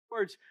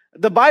words,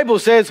 the Bible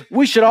says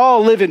we should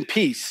all live in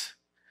peace.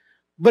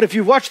 But if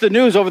you've watched the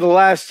news over the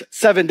last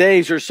 7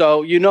 days or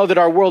so, you know that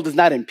our world is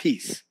not in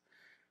peace.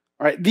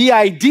 All right. The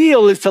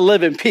ideal is to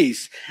live in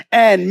peace,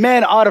 and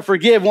men ought to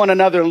forgive one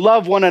another,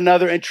 love one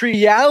another, and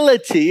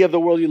reality of the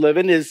world you live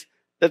in is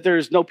that there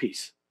is no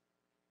peace.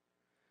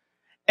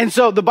 And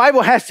so the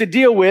Bible has to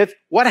deal with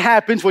what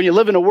happens when you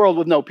live in a world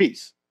with no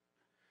peace.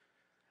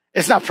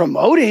 It's not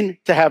promoting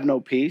to have no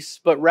peace,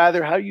 but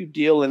rather how you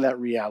deal in that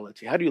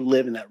reality. How do you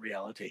live in that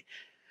reality?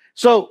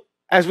 So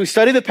as we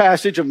study the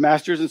passage of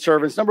masters and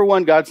servants, number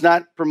one, God's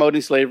not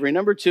promoting slavery.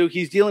 Number two,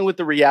 he's dealing with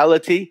the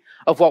reality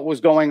of what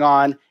was going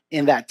on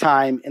in that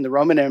time in the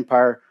Roman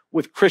Empire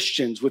with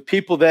Christians, with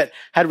people that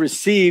had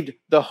received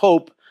the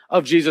hope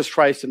of Jesus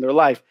Christ in their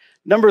life.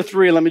 Number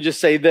three, let me just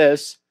say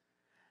this,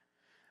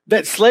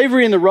 that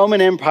slavery in the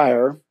Roman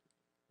Empire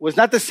was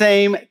not the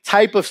same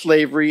type of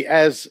slavery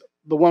as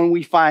the one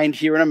we find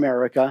here in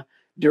America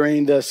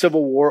during the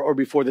Civil War or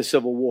before the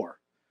Civil War.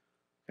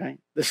 Okay?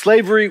 The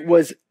slavery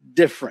was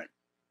different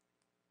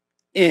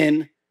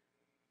in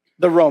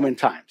the Roman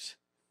times.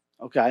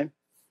 Okay?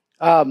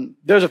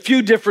 There's a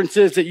few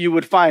differences that you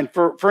would find.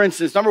 For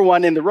instance, number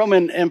one, in the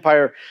Roman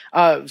Empire,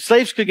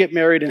 slaves could get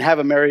married and have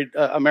a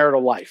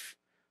marital life.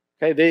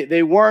 Okay,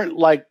 they weren't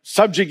like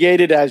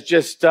subjugated as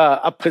just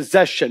a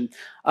possession.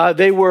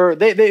 They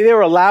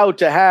were allowed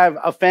to have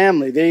a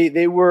family.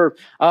 They were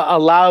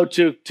allowed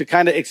to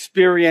kind of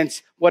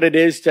experience what it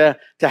is to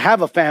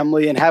have a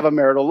family and have a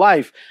marital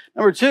life.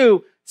 Number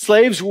two,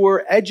 slaves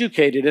were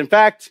educated. In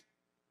fact,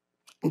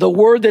 the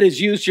word that is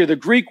used here, the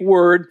Greek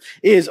word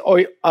is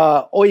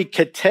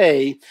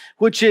oikete,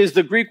 which is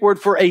the Greek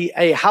word for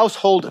a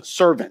household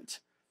servant.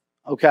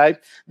 Okay.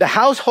 The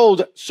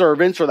household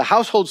servants or the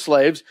household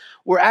slaves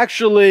were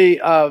actually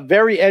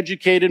very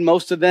educated.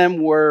 Most of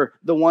them were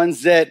the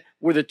ones that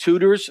were the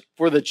tutors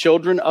for the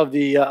children of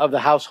the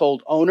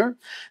household owner.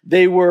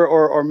 They were,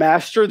 or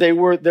master.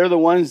 They're the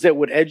ones that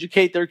would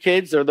educate their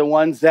kids. They're the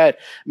ones that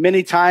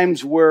many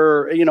times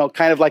were,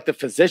 kind of like the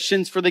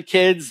physicians for the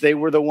kids. They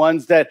were the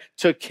ones that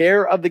took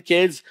care of the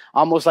kids,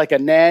 almost like a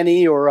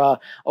nanny or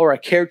a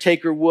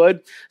caretaker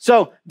would.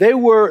 So they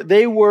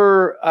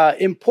were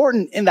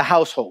important in the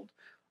household.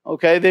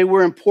 Okay, they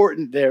were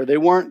important there. They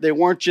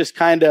weren't just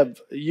kind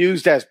of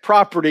used as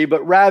property,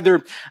 but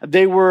rather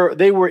they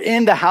were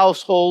in the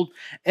household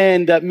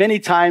and many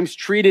times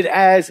treated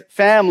as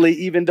family,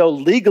 even though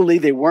legally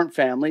they weren't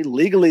family.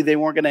 Legally, they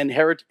weren't going to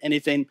inherit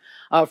anything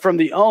from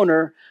the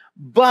owner,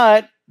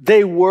 but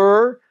they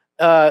were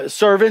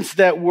servants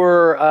that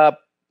were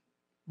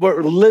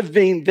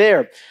living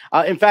there.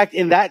 In fact,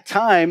 in that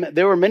time,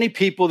 there were many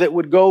people that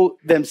would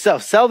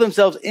sell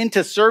themselves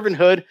into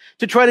servanthood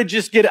to try to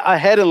just get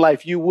ahead in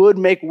life. You would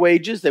make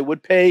wages. They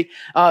would pay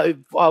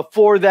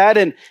for that.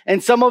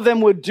 And some of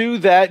them would do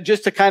that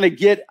just to kind of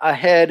get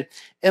ahead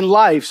in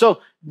life.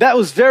 So that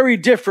was very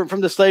different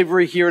from the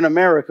slavery here in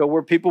America,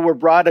 where people were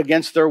brought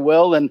against their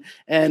will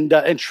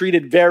and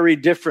treated very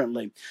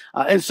differently.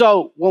 And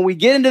so when we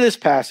get into this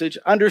passage,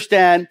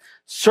 understand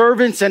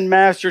servants and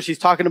masters, he's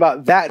talking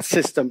about that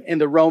system in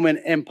the Roman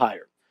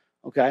Empire.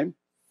 Okay.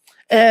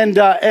 And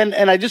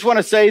I just want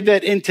to say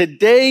that in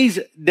today's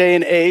day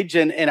and age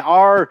and in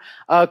our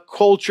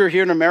culture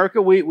here in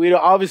America, we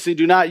obviously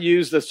do not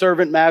use the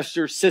servant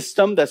master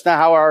system. That's not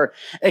how our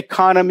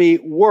economy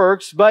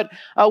works, but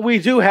we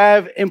do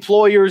have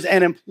employers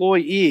and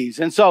employees.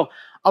 And so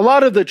a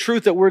lot of the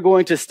truth that we're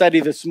going to study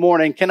this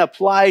morning can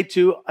apply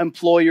to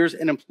employers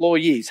and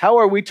employees. How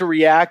are we to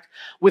react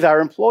with our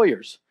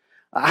employers?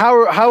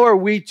 How are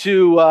we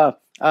to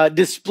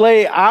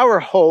display our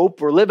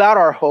hope or live out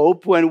our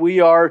hope when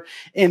we are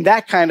in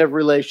that kind of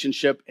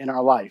relationship in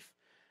our life?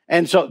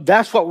 And so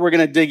that's what we're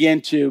going to dig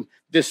into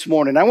this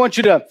morning. I want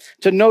you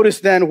to notice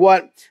then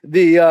what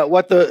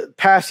the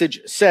passage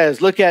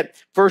says. Look at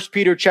 1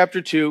 Peter chapter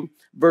 2,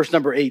 verse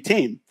number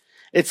 18.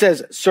 It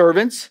says,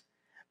 "Servants,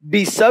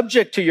 be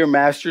subject to your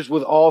masters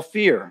with all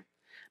fear,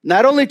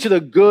 not only to the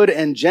good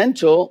and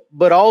gentle,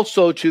 but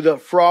also to the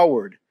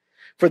froward.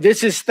 For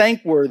this is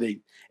thankworthy,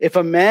 if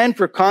a man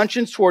for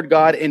conscience toward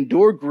God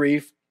endure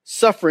grief,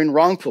 suffering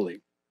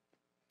wrongfully.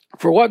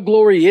 For what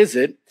glory is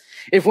it,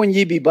 if when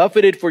ye be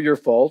buffeted for your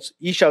faults,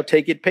 ye shall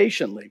take it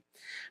patiently?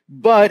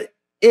 But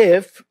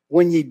if,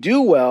 when ye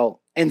do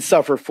well and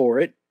suffer for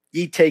it,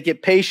 ye take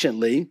it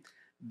patiently,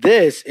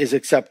 this is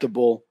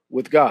acceptable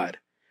with God.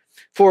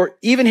 For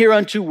even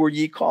hereunto were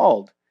ye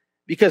called,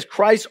 because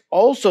Christ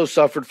also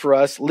suffered for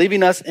us,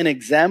 leaving us an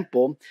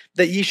example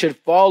that ye should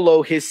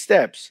follow his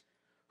steps,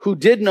 who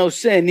did no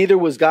sin, neither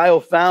was guile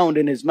found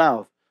in his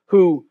mouth,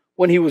 who,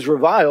 when he was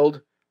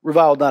reviled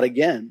not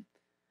again.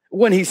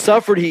 When he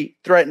suffered, he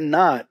threatened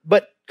not,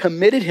 but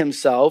committed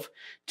himself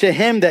to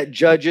him that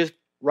judgeth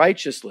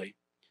righteously,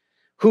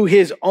 who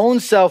his own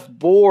self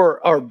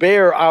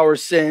bare our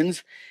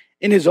sins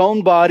in his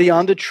own body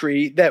on the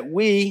tree, that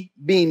we,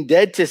 being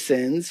dead to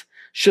sins,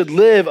 should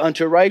live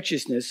unto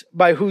righteousness,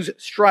 by whose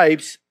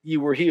stripes ye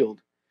were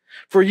healed.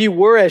 For ye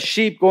were as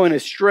sheep going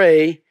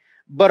astray,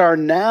 but are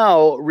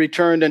now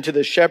returned unto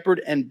the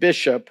shepherd and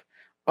bishop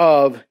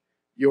of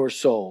your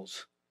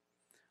souls.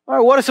 All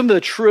right, what are some of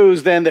the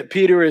truths then that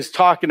Peter is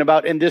talking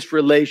about in this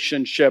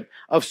relationship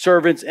of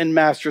servants and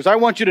masters? I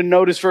want you to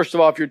notice, first of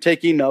all, if you're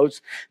taking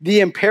notes, the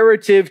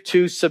imperative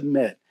to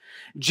submit.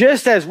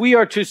 Just as we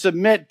are to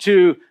submit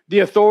to the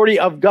authority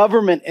of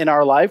government in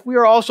our life, we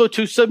are also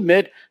to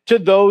submit to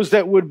those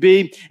that would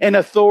be an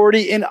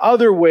authority in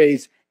other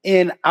ways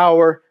in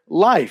our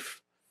life.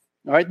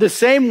 All right, the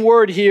same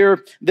word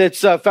here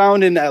that's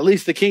found in at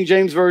least the King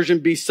James Version,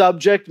 be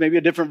subject, maybe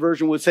a different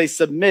version would say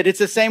submit. It's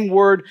the same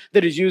word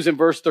that is used in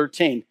verse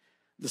 13.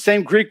 The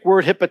same Greek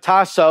word,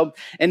 hypotasso.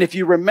 And if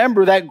you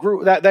remember,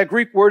 that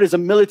Greek word is a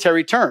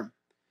military term.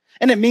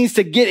 And it means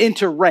to get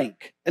into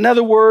rank. In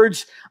other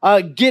words,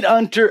 get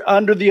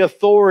under the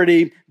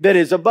authority that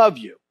is above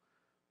you.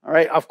 All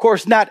right. Of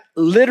course, not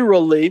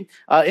literally.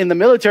 In the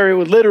military, it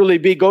would literally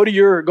be go to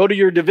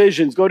your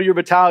divisions, go to your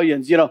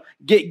battalions.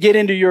 Get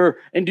into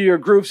your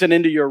groups and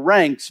into your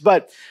ranks.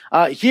 But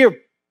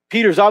here,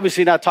 Peter's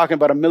obviously not talking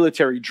about a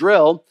military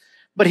drill,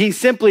 but he's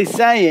simply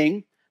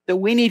saying that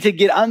we need to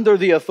get under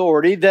the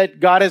authority that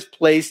God has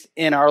placed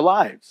in our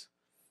lives.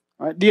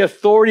 All right? The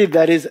authority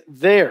that is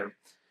there.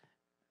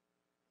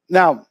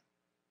 Now,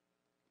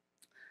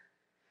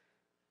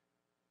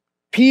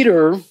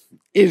 Peter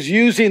is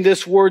using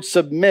this word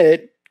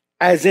submit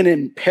as an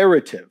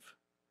imperative.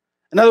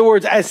 In other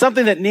words, as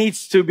something that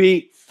needs to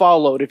be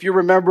followed. If you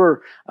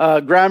remember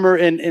grammar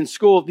in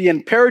school, the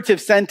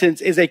imperative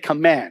sentence is a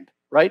command,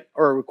 right?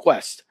 Or a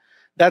request.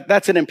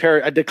 That's an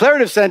imperative. A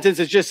declarative sentence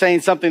is just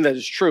saying something that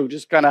is true,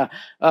 just kind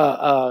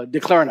of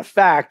declaring a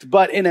fact.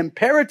 But an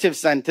imperative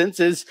sentence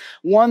is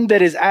one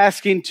that is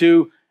asking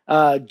to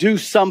do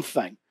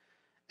something.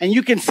 And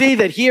you can see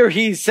that here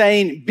he's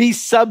saying, be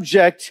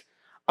subject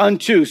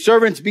unto.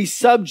 Servants, be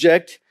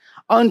subject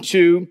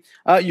unto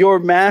your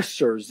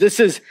masters. This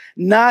is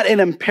not an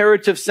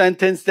imperative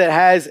sentence that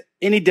has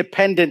any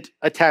dependent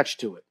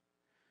attached to it.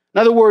 In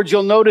other words,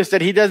 you'll notice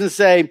that he doesn't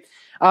say,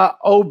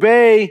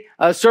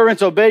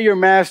 servants, obey your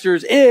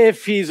masters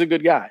if he's a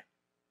good guy.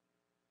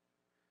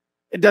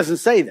 It doesn't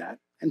say that.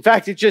 In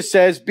fact, it just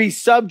says, be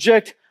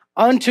subject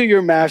unto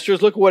your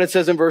masters. Look at what it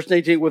says in verse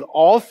 18, with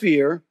all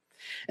fear.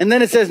 And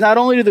then it says, not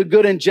only to the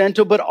good and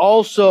gentle, but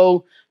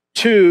also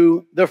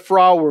to the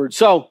froward.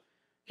 So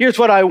here's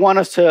what I want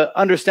us to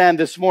understand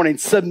this morning.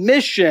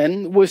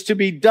 Submission was to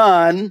be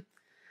done,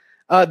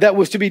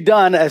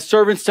 as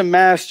servants to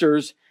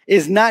masters,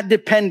 is not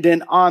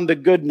dependent on the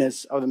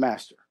goodness of the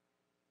master.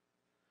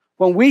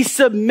 When we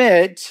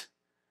submit,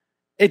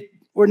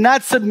 we're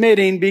not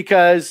submitting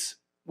because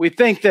we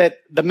think that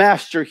the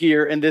master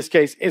here, in this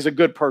case, is a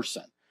good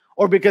person,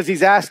 or because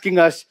he's asking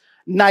us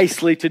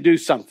nicely to do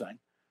something.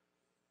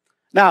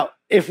 Now,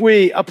 if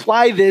we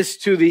apply this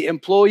to the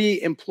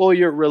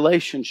employee-employer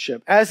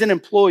relationship, as an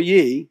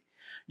employee,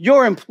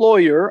 your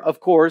employer, of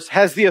course,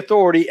 has the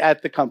authority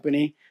at the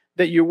company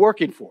that you're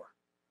working for.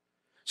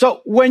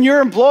 So when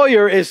your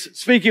employer is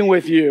speaking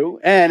with you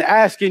and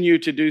asking you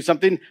to do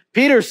something,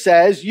 Peter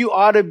says you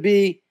ought to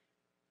be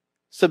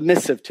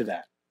submissive to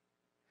that.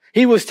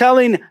 He was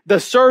telling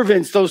the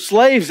servants, those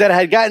slaves that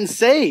had gotten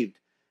saved,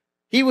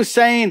 he was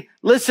saying,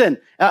 listen,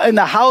 in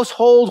the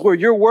household where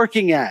you're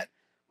working at,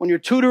 when you're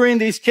tutoring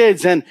these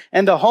kids and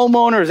the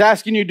homeowner is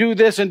asking you to do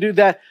this and do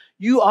that,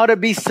 you ought to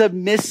be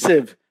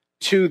submissive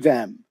to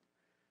them.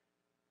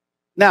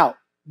 Now,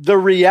 the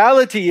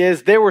reality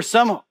is there were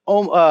some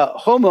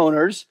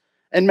homeowners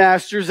and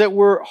masters that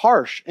were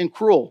harsh and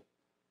cruel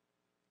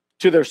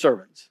to their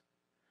servants.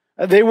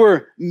 They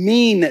were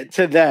mean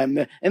to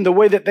them in the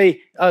way that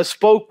they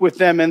spoke with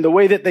them and the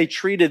way that they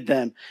treated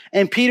them.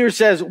 And Peter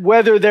says,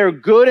 whether they're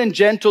good and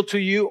gentle to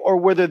you or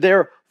whether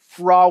they're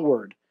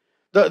froward.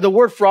 The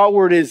word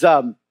froward is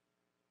the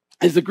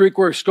Greek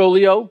word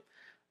scolio.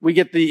 We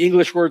get the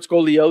English word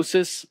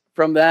scoliosis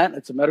from that.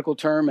 It's a medical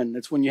term, and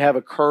it's when you have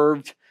a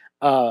curved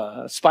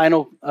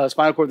spinal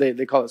cord.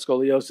 They call it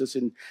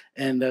scoliosis,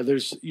 and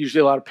there's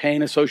usually a lot of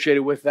pain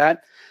associated with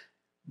that.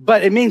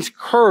 But it means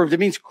curved. It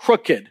means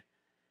crooked.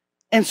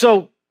 And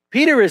so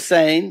Peter is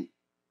saying,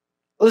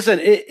 listen,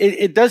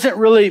 it doesn't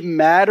really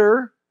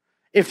matter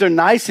if they're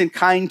nice and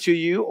kind to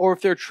you or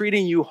if they're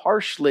treating you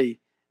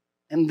harshly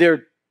and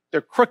they're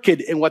crooked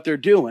in what they're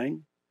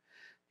doing.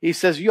 He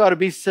says you ought to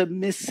be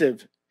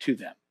submissive to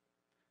them.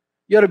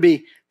 You ought to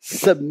be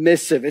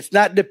submissive. It's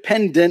not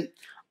dependent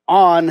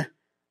on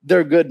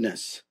their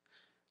goodness.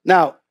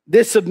 Now,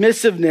 this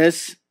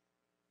submissiveness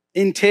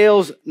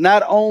entails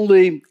not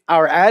only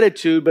our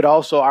attitude, but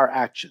also our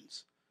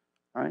actions.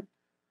 Right?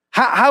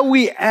 How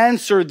we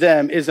answer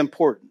them is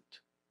important.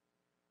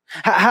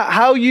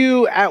 How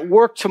you at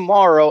work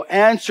tomorrow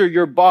answer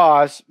your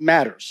boss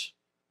matters.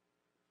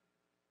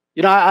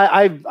 You know,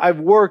 I've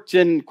worked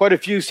in quite a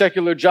few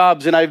secular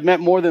jobs, and I've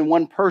met more than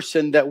one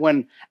person that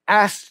when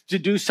asked to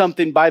do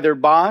something by their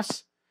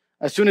boss,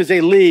 as soon as they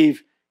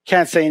leave,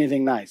 can't say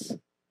anything nice.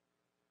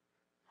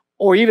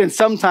 Or even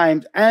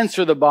sometimes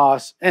answer the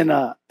boss in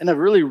a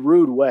really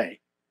rude way.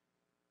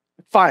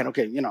 Fine,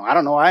 okay, I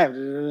don't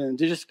know.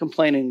 They're just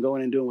complaining,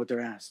 going and doing what they're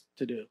asked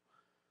to do.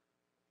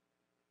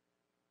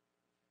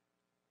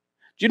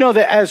 Do you know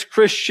that as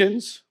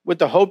Christians, with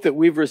the hope that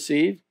we've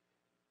received,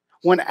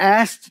 when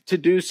asked to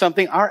do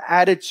something, our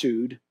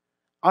attitude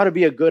ought to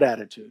be a good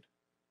attitude.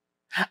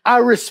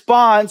 Our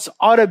response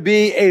ought to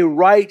be a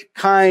right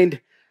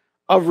kind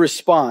of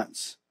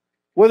response.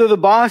 Whether the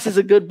boss is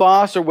a good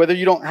boss or whether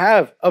you don't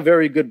have a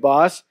very good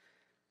boss,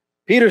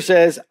 Peter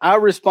says our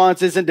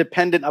response isn't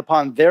dependent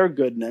upon their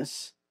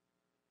goodness.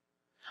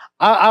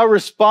 Our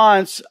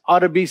response ought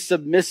to be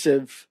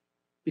submissive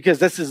because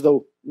this is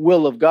the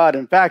will of God.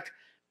 In fact,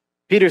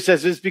 Peter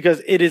says this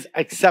because it is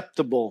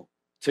acceptable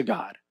to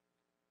God.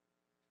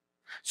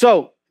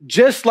 So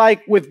just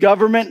like with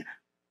government,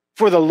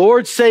 for the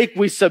Lord's sake,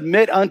 we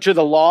submit unto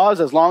the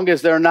laws as long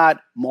as they're not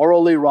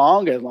morally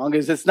wrong, as long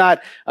as it's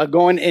not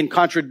going in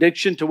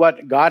contradiction to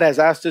what God has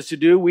asked us to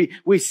do.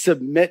 We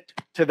submit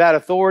to that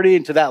authority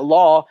and to that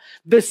law.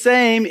 The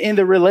same in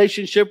the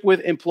relationship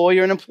with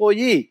employer and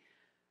employee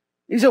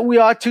is that we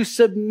ought to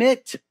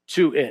submit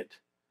to it.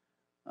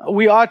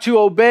 We ought to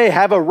obey,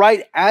 have a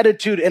right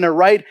attitude and a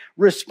right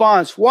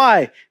response.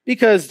 Why?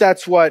 Because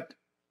that's what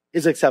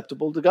is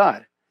acceptable to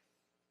God.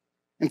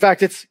 In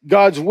fact, it's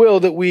God's will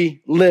that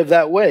we live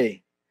that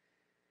way.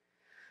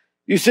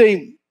 You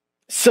see,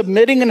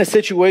 submitting in a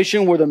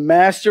situation where the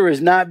master is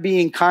not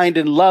being kind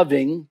and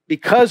loving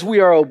because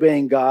we are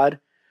obeying God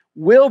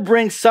will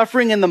bring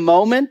suffering in the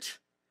moment,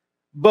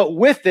 but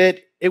with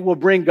it, it will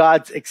bring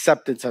God's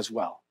acceptance as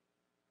well.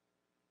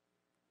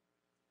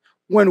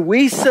 When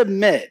we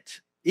submit,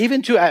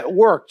 even to at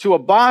work, to a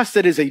boss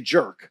that is a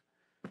jerk,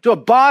 to a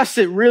boss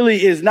that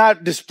really is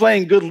not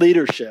displaying good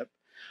leadership,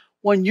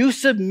 when you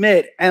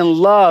submit and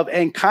love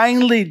and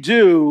kindly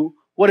do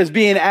what is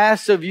being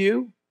asked of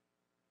you,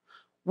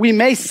 we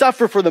may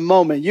suffer for the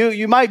moment.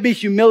 You might be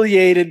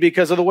humiliated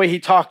because of the way he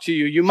talked to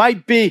you. You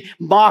might be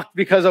mocked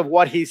because of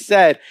what he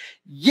said.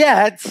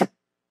 Yet,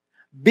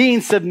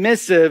 being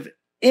submissive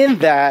in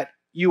that,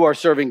 you are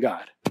serving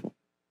God.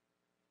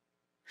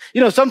 You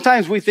know,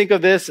 sometimes we think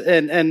of this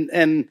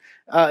and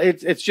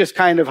it's just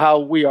kind of how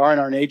we are in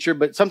our nature.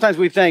 But sometimes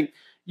we think,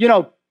 you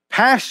know,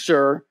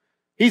 pastor,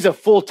 he's a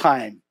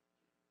full-time,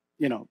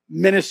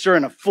 minister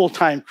and a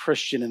full-time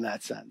Christian in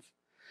that sense.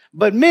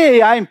 But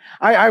me,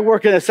 I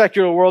work in a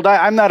secular world.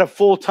 I'm not a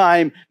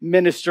full-time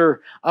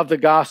minister of the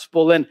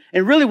gospel. And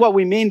really what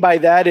we mean by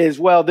that is,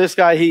 well, this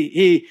guy,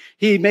 he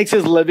makes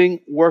his living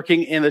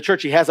working in the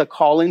church. He has a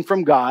calling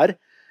from God,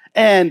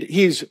 and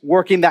he's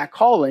working that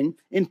calling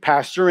in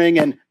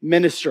pastoring and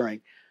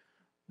ministering.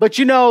 But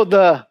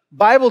the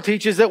Bible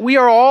teaches that we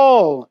are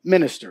all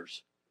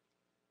ministers.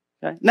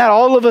 Okay? Not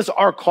all of us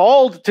are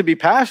called to be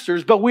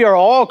pastors, but we are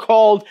all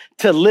called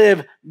to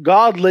live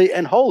godly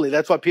and holy.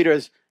 That's what Peter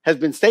has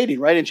been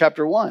stating, right, in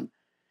chapter 1.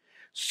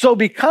 So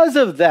because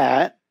of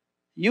that,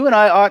 you and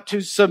I ought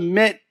to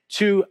submit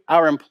to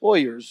our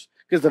employers,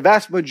 because the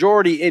vast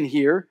majority in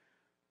here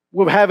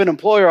will have an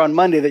employer on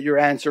Monday that you're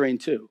answering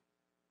to.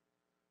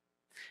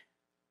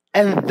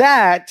 And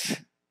that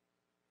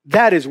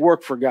is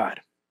work for God.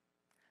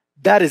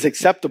 That is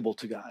acceptable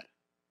to God.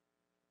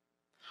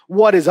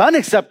 What is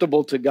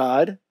unacceptable to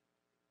God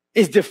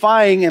is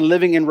defying and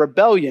living in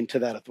rebellion to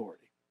that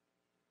authority.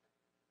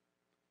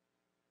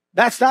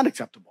 That's not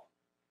acceptable.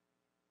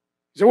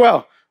 You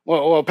say,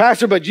 well,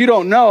 Pastor, but you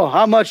don't know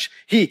how much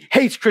he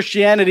hates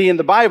Christianity in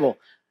the Bible.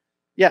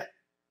 Yeah,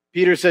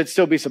 Peter said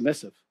still be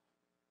submissive.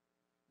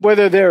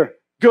 Whether they're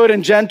good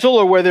and gentle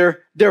or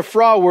whether they're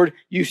froward,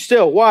 you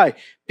still. Why?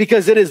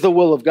 Because it is the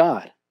will of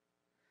God.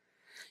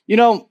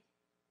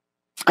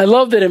 I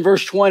love that in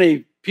verse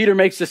 20, Peter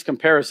makes this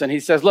comparison. He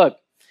says, look,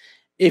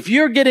 if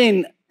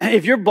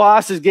your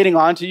boss is getting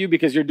onto you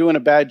because you're doing a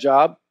bad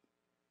job,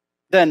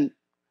 then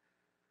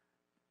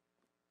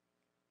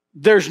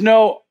there's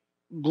no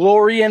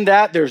glory in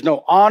that. There's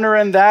no honor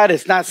in that.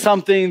 It's not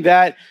something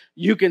that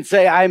you can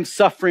say, I'm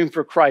suffering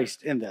for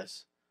Christ in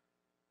this.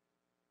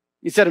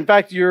 He said, in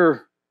fact,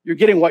 you're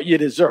getting what you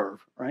deserve,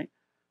 right?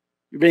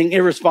 You're being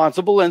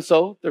irresponsible, and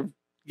so they're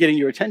getting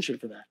your attention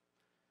for that.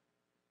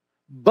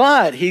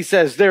 But he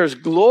says there's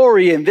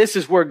glory, and this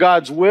is where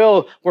God's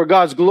will, where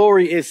God's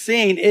glory is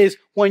seen, is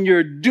when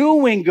you're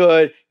doing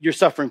good, you're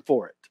suffering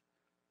for it.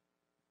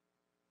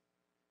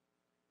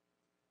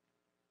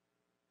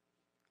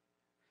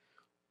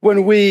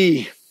 When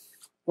we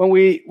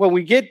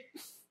get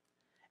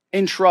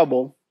in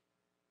trouble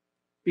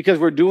because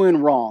we're doing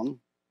wrong,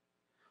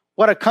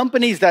 what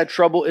accompanies that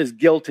trouble is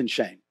guilt and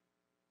shame.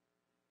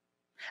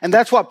 And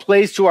that's what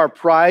plays to our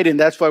pride, and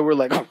that's why we're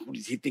like, oh, what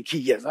does he think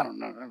he is? I don't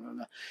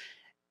know.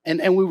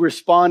 And we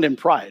respond in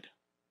pride.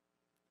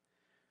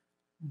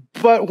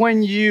 But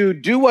when you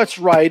do what's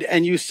right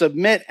and you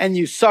submit and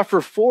you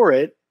suffer for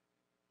it,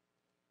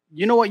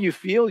 you know what you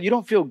feel? You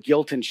don't feel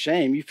guilt and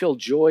shame. You feel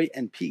joy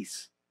and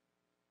peace.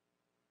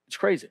 It's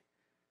crazy.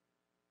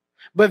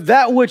 But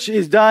that which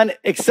is done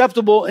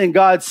acceptable in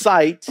God's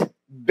sight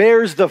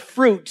bears the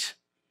fruit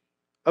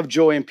of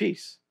joy and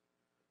peace.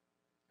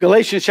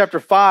 Galatians chapter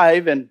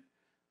 5 and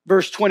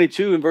verse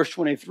 22 and verse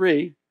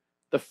 23,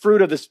 the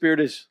fruit of the Spirit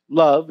is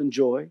love and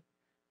joy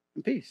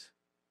and peace.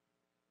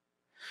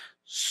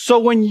 So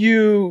when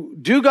you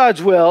do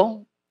God's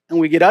will and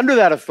we get under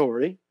that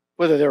authority,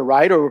 whether they're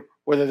right or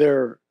whether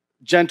they're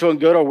gentle and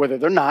good or whether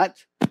they're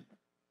not,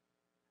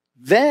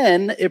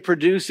 then it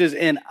produces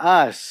in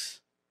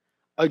us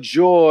a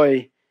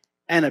joy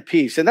and a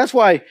peace. And that's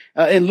why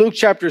in Luke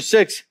chapter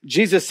 6,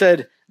 Jesus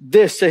said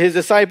this to his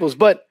disciples,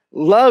 but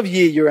love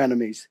ye your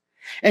enemies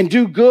and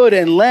do good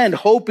and lend,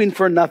 hoping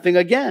for nothing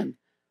again.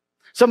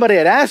 Somebody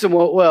had asked him,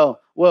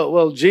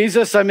 well,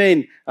 Jesus, I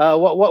mean,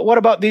 what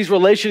about these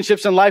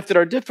relationships in life that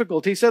are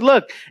difficult? He said,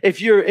 look,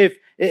 if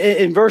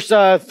in verse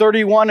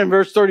 31 and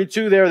verse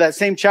 32 there, that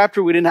same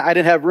chapter, I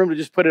didn't have room to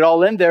just put it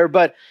all in there,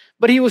 but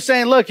he was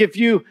saying, look, if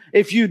you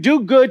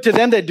do good to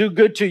them that do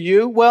good to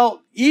you,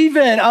 well,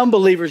 even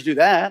unbelievers do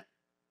that.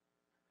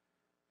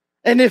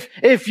 And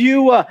if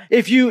you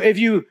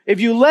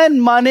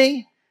lend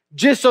money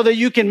just so that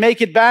you can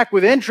make it back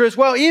with interest,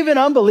 well, even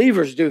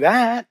unbelievers do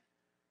that.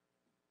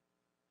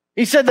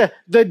 He said that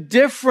the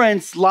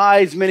difference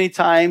lies many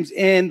times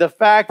in the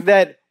fact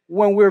that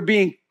when we're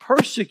being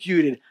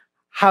persecuted,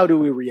 how do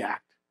we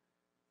react?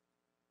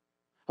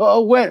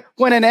 When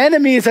an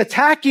enemy is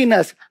attacking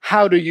us,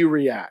 how do you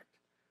react?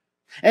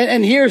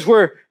 And here's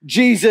where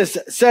Jesus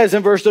says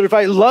in verse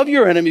 35, love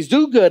your enemies,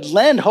 do good,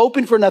 lend,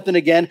 hoping for nothing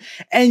again,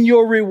 and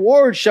your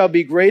reward shall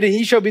be great, and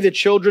ye shall be the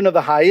children of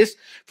the highest,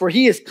 for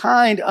he is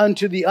kind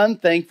unto the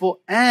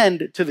unthankful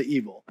and to the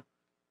evil.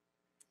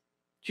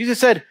 Jesus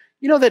said,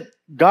 you know that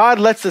God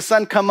lets the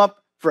sun come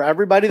up for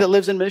everybody that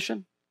lives in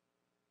mission?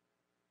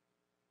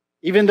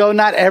 Even though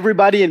not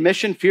everybody in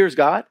mission fears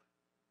God?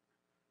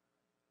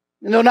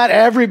 Even though not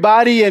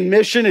everybody in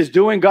mission is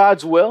doing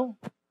God's will?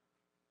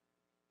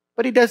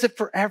 But he does it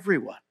for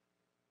everyone.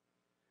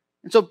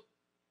 And so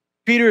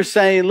Peter is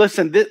saying,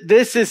 listen,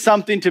 this is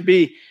something to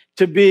be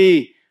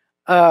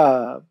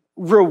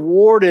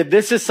rewarded.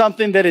 This is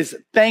something that is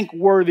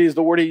thankworthy, is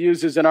the word he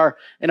uses in our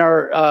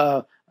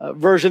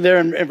version there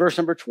in verse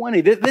number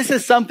 20. This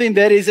is something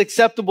that is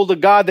acceptable to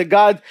God, that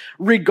God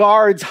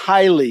regards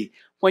highly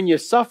when you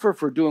suffer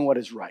for doing what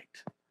is right.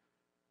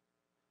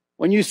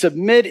 When you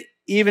submit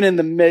even in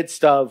the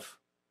midst of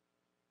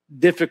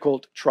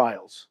difficult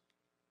trials.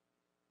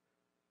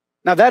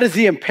 Now that is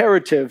the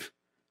imperative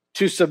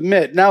to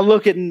submit. Now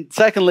look at,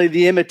 secondly,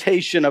 the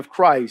imitation of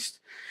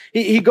Christ.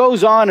 He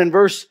goes on in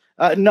verse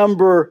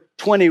number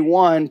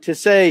 21 to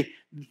say,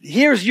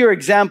 here's your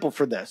example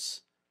for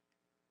this.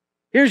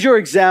 Here's your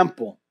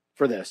example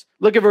for this.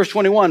 Look at verse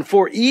 21.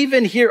 For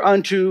even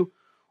hereunto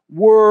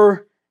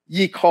were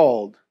ye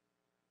called.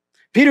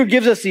 Peter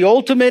gives us the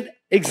ultimate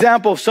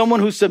example of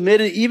someone who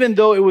submitted even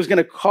though it was going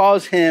to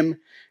cause him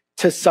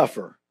to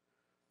suffer.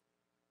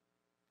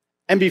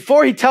 And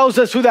before he tells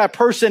us who that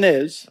person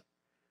is,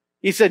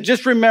 he said,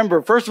 just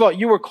remember, first of all,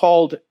 you were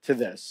called to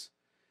this.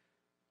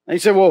 And he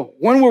said, well,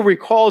 when were we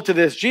called to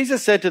this?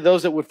 Jesus said to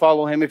those that would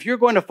follow him, if you're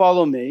going to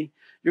follow me,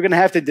 you're going to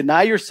have to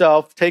deny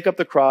yourself, take up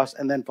the cross,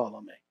 and then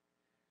follow me.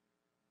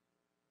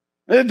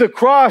 The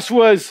cross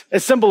was a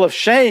symbol of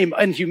shame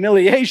and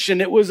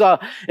humiliation. It was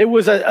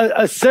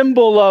a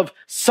symbol of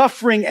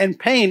suffering and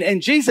pain.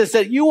 And Jesus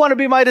said, you want to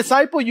be my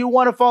disciple? You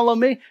want to follow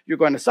me? You're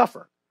going to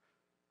suffer.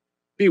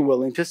 Be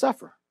willing to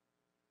suffer.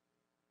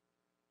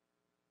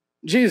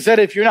 Jesus said,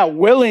 if you're not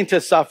willing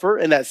to suffer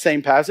in that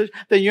same passage,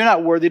 then you're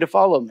not worthy to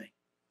follow me.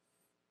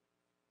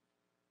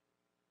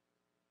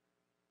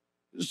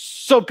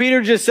 So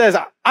Peter just says,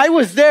 I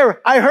was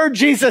there. I heard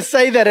Jesus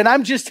say that, and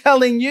I'm just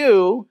telling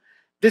you,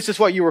 this is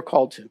what you were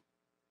called to.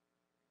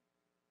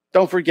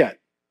 Don't forget.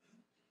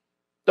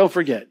 Don't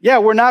forget. Yeah,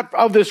 we're not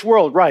of this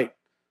world, right?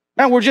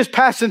 Man, we're just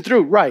passing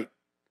through, right?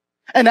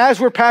 And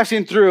as we're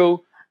passing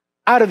through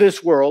out of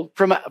this world,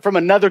 from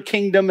another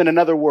kingdom and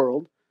another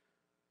world,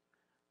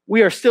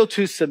 we are still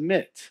to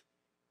submit.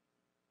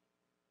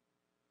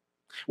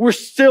 We're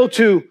still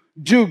to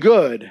do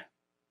good.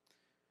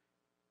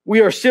 We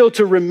are still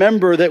to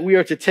remember that we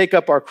are to take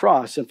up our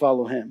cross and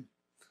follow him.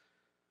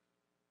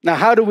 Now,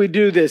 how do we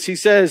do this? He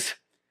says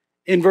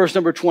in verse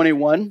number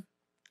 21,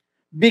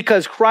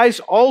 because Christ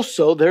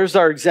also, there's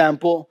our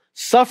example,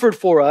 suffered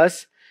for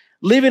us,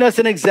 leaving us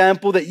an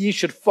example that ye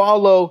should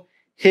follow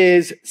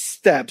his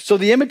steps. So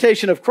the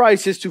imitation of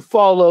Christ is to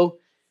follow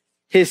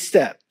his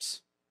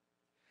steps.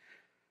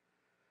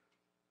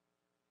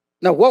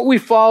 Now, what we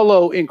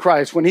follow in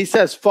Christ, when he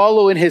says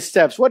follow in his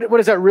steps, what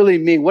does that really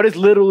mean? What is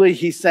literally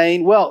he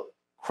saying? Well,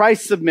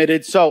 Christ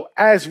submitted. So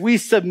as we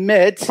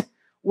submit,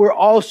 we're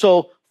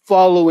also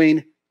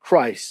following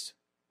Christ.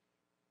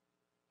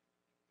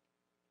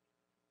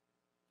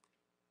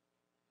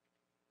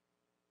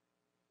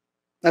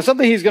 Now,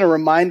 something he's going to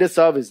remind us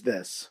of is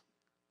this.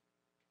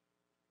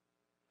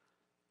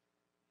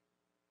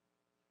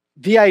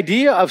 The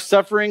idea of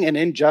suffering and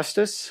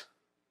injustice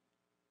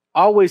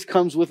always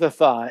comes with a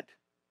thought,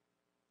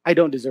 I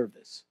don't deserve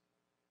this.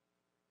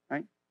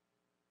 Right?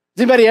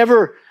 Has anybody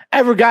ever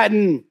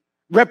gotten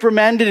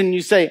reprimanded and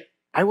you say,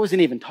 I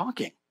wasn't even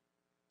talking?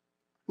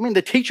 I mean,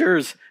 the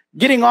teacher's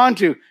getting on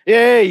to,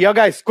 hey, y'all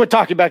guys, quit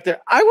talking back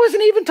there. I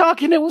wasn't even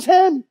talking, it was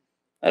him.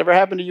 That ever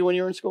happened to you when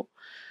you were in school?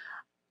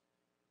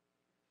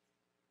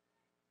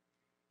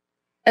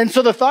 And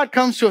so the thought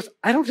comes to us,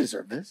 I don't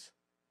deserve this.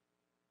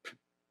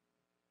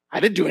 I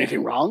didn't do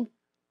anything wrong.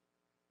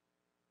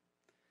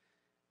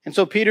 And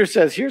so Peter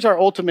says, here's our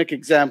ultimate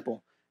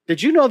example.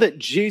 Did you know that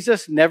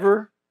Jesus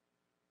never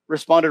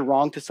responded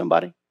wrong to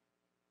somebody?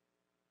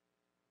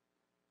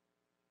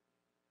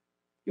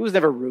 He was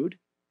never rude.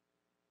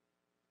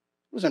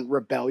 He wasn't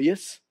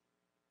rebellious.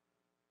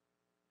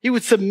 He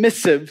was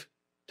submissive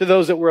to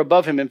those that were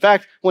above him. In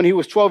fact, when he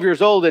was 12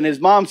 years old and his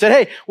mom said,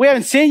 hey, we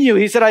haven't seen you.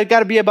 He said, I got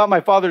to be about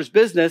my father's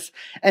business.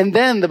 And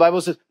then the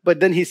Bible says, but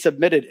then he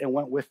submitted and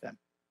went with them.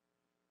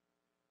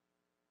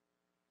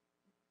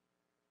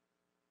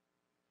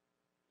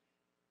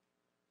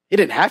 He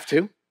didn't have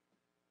to.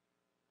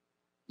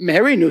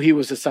 Mary knew he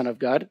was the Son of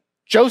God.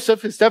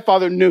 Joseph, his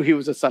stepfather, knew he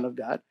was the Son of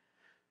God.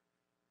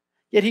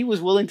 Yet he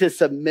was willing to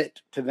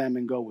submit to them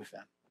and go with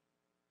them.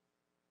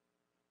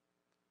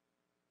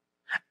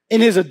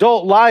 In his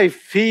adult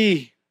life,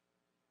 he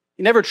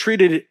never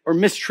treated or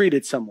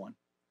mistreated someone.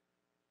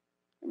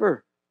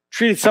 Never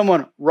treated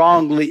someone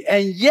wrongly.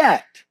 And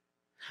yet,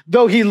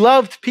 though he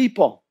loved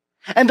people,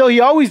 and though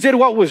he always did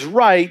what was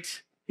right,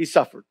 he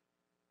suffered.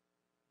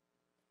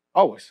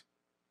 Always.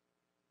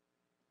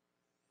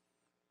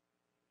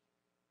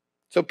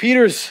 So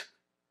Peter's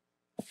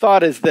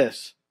thought is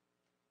this.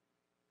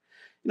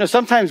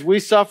 Sometimes we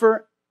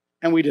suffer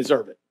and we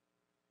deserve it.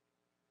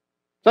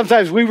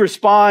 Sometimes we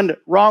respond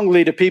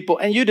wrongly to people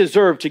and you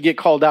deserve to get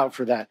called out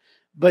for that.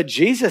 But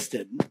Jesus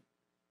didn't.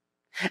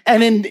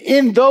 And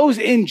in those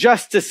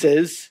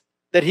injustices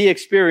that he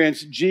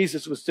experienced,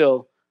 Jesus was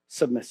still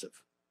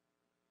submissive.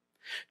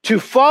 To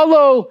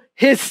follow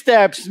his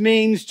steps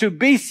means to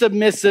be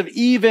submissive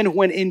even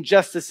when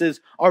injustices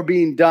are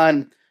being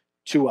done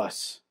to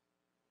us.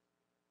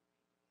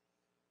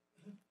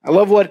 I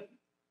love what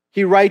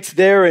he writes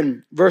there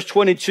in verse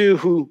 22,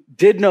 who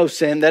did no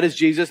sin, that is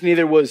Jesus,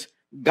 neither was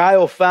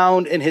guile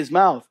found in his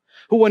mouth,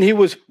 who when he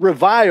was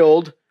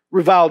reviled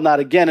not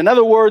again. In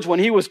other words, when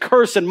he was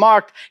cursed and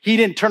mocked, he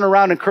didn't turn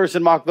around and curse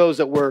and mock those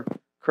that were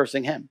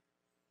cursing him.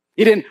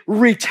 He didn't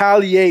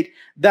retaliate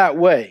that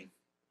way.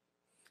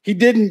 He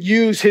didn't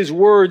use his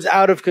words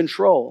out of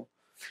control.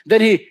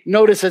 Then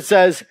notice it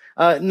says,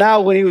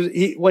 now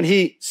when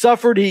he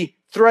suffered, he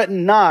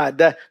threatened not.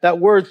 That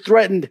word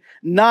threatened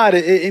not,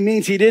 it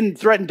means he didn't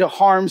threaten to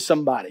harm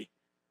somebody.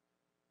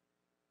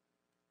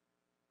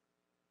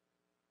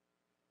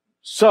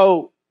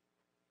 So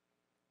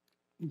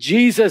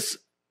Jesus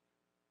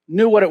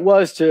knew what it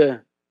was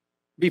to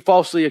be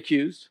falsely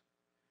accused,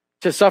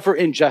 to suffer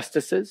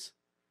injustices.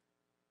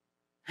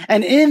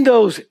 And in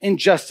those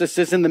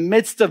injustices, in the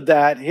midst of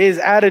that, his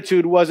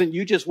attitude wasn't,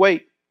 you just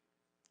wait.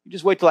 You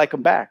just wait till I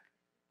come back.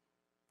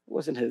 It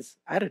wasn't his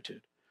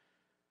attitude.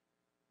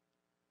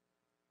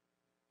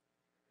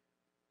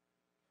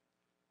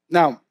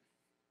 Now,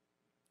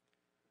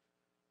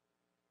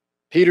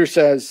 Peter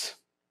says,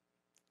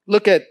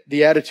 look at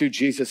the attitude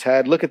Jesus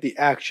had. Look at the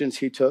actions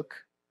he took.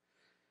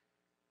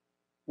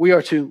 We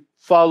are to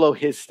follow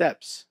his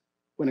steps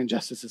when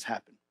injustices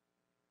happen.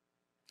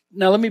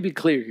 Now, let me be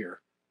clear here,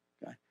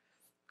 okay?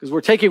 Because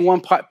we're taking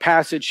one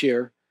passage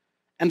here,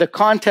 and the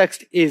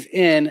context is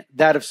in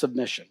that of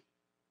submission.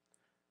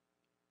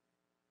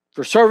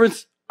 For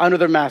servants under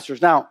their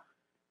masters. Now,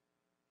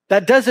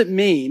 that doesn't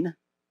mean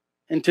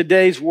in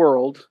today's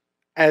world,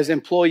 as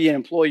employee and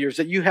employers,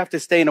 that you have to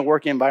stay in a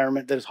work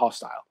environment that is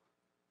hostile.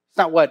 It's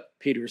not what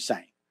Peter is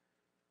saying.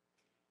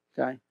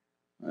 Okay?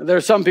 There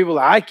are some people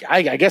that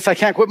I guess I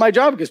can't quit my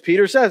job because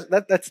Peter says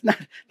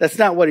that's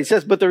not what he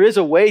says. But there is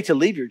a way to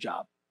leave your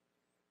job,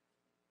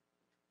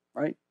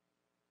 right?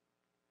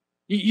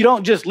 You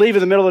don't just leave in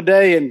the middle of the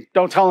day and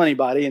don't tell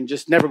anybody and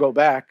just never go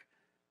back.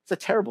 It's a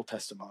terrible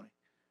testimony.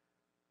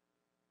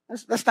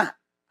 That's not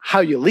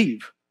how you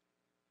leave.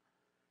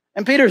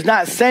 And Peter's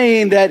not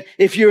saying that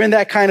if you're in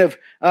that kind of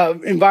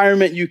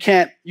environment, you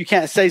can't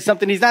say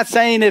something. He's not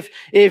saying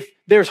if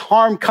there's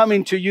harm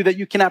coming to you that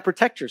you cannot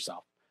protect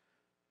yourself.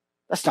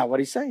 That's not what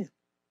he's saying.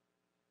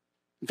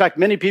 In fact,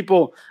 many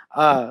people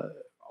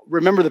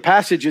remember the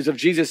passages of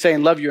Jesus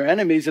saying, love your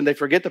enemies, and they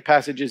forget the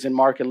passages in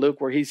Mark and Luke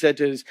where he said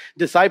to his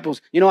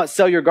disciples, you know what,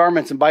 sell your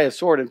garments and buy a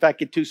sword. In fact,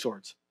 get 2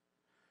 swords.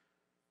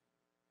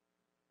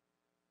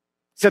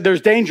 Said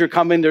there's danger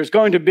coming. There's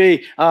going to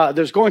be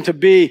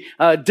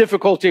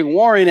difficulty in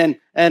warring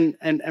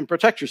and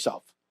protect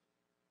yourself.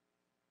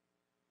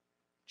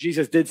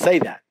 Jesus did say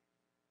that.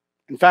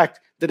 In fact,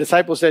 the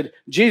disciples said,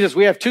 Jesus,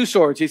 we have 2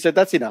 swords. He said,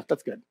 that's enough.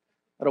 That's good.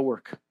 That'll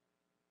work.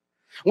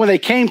 When they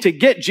came to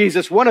get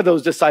Jesus, one of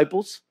those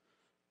disciples,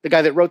 the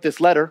guy that wrote this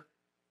letter,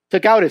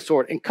 took out his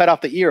sword and cut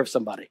off the ear of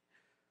somebody.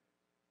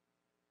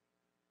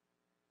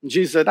 And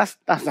Jesus said, that's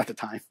not the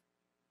time.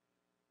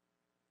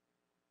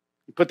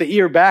 He put the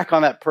ear back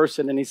on that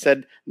person and he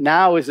said,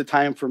 now is the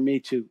time for me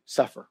to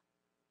suffer.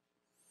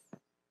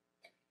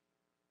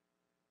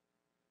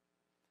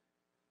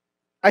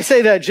 I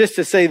say that just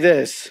to say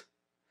this.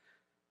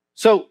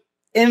 So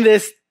in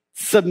this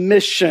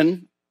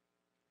submission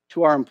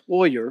to our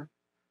employer,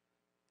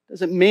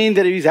 doesn't mean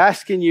that he's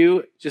asking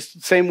you just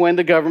the same way in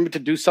the government to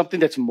do something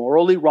that's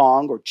morally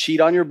wrong or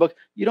cheat on your book.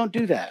 You don't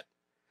do that.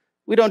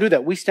 We don't do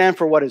that. We stand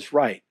for what is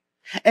right.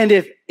 And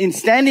if in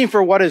standing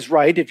for what is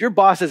right, if your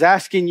boss is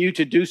asking you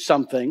to do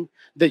something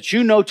that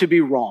you know to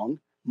be wrong,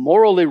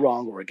 morally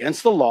wrong or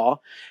against the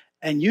law,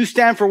 and you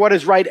stand for what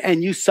is right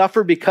and you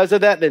suffer because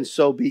of that, then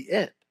so be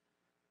it.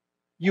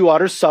 You ought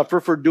to suffer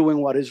for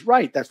doing what is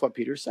right. That's what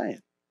Peter's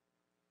saying.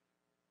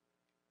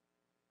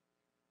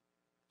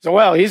 So,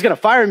 well, he's going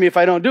to fire me if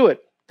I don't do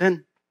it.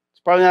 Then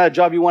it's probably not a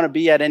job you want to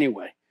be at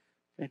anyway.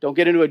 Okay? Don't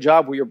get into a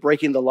job where you're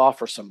breaking the law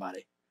for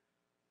somebody.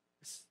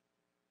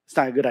 It's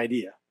not a good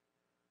idea.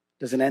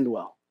 Doesn't end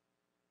well.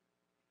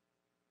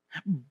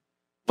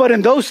 But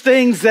in those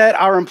things that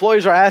our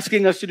employers are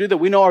asking us to do that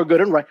we know are good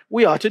and right,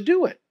 we ought to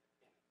do it.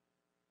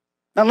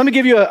 Now, let me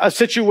give you a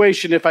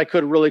situation, if I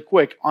could, really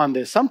quick on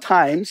this.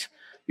 Sometimes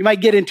you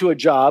might get into a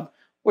job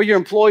where your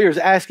employer is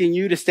asking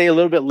you to stay a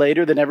little bit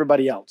later than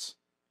everybody else.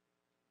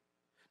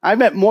 I've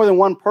met more than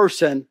one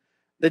person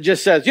that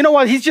just says, you know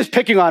what, he's just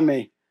picking on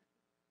me.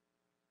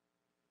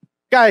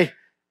 Guy,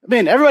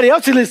 everybody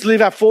else needs to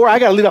leave at 4. I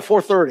got to leave at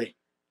 4:30.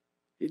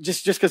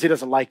 Just because he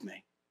doesn't like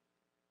me.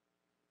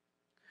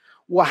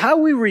 Well, how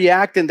we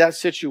react in that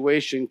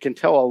situation can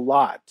tell a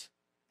lot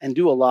and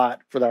do a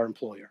lot for our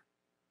employer.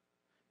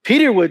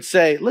 Peter would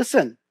say,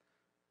 listen,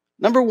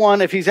 number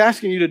one, if he's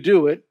asking you to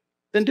do it,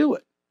 then do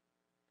it.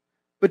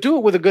 But do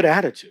it with a good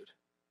attitude.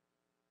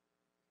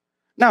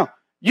 Now,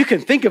 you can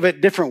think of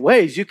it different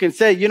ways. You can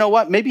say, you know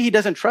what, maybe he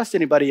doesn't trust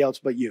anybody else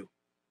but you.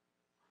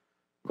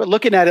 But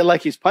looking at it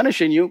like he's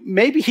punishing you,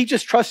 maybe he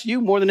just trusts you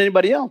more than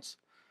anybody else.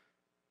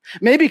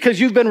 Maybe because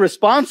you've been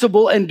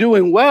responsible and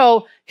doing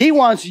well, he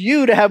wants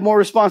you to have more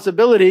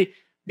responsibility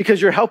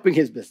because you're helping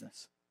his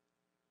business.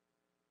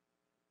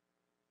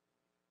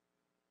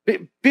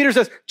 Peter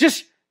says,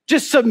 just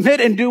submit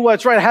and do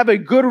what's right. Have a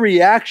good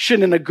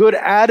reaction and a good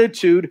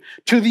attitude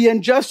to the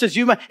injustice.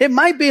 It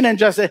might be an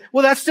injustice.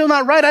 Well, that's still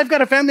not right. I've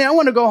got a family. I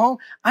want to go home.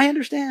 I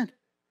understand.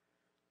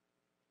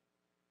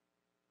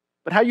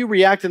 But how you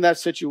react in that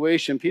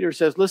situation, Peter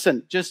says,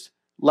 listen, just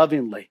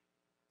lovingly.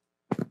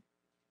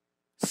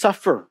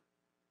 Suffer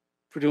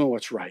for doing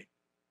what's right.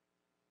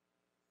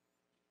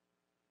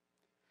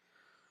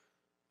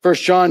 1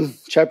 John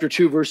chapter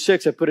 2, verse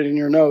 6, I put it in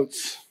your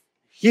notes.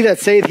 He that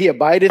saith he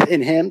abideth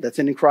in him, that's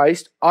in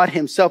Christ, ought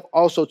himself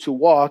also to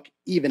walk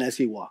even as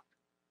he walked.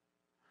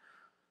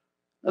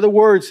 In other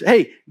words,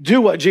 hey, do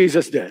what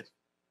Jesus did.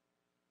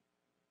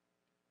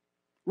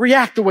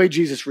 React the way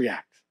Jesus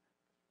reacts.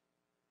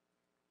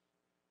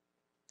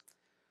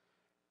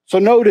 So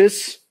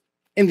notice,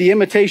 in the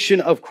imitation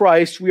of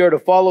Christ, we are to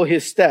follow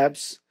his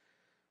steps.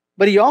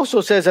 But he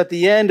also says at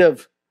the end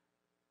of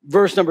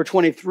verse number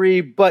 23,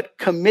 but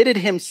committed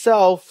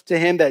himself to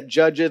him that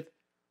judgeth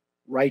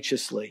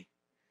righteously.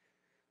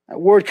 That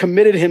word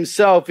committed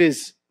himself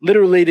is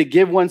literally to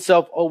give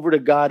oneself over to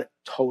God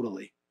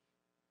totally.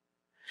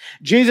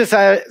 Jesus,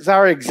 as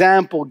our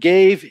example,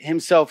 gave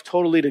himself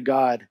totally to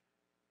God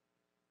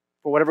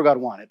for whatever God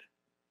wanted.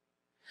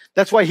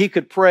 That's why he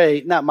could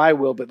pray, not my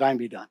will, but thine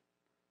be done.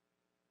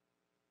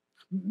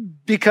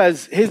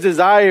 Because his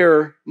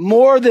desire,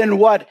 more than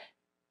what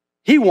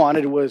he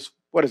wanted, was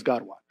what does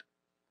God want?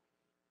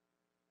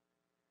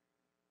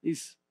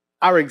 He's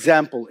our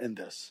example in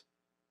this.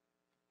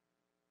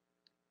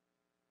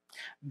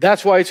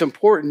 That's why it's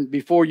important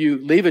before you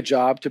leave a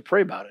job to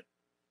pray about it.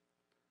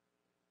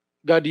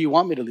 God, do you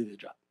want me to leave the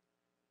job?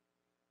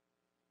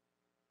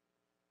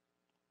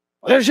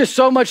 Well, there's just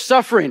so much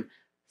suffering.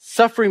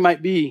 Suffering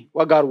might be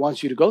what God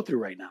wants you to go through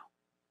right now.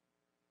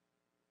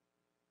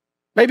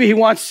 Maybe he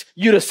wants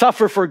you to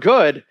suffer for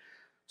good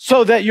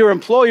so that your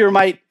employer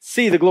might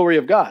see the glory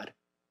of God.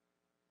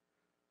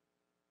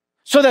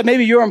 So that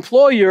maybe your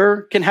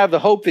employer can have the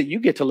hope that you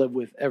get to live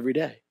with every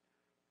day.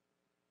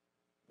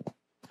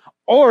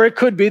 Or it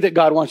could be that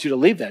God wants you to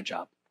leave that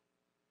job.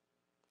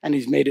 And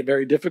he's made it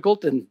very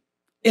difficult. And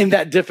in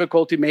that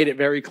difficulty, made it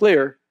very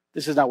clear,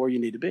 this is not where you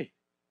need to be.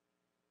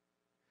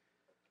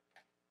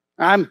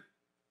 I'm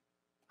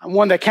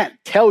one that can't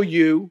tell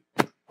you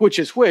which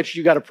is which.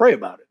 You got to pray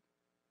about it.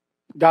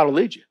 God will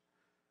lead you.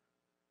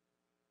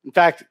 In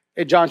fact,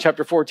 in John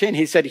chapter 14,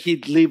 he said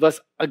he'd leave us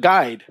a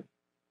guide.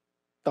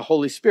 The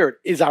Holy Spirit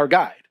is our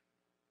guide,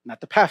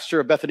 not the pastor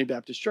of Bethany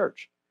Baptist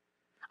Church.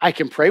 I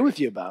can pray with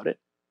you about it.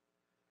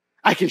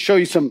 I can show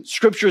you some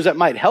scriptures that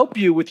might help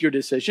you with your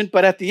decision,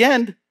 but at the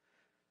end,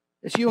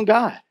 it's you and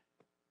God.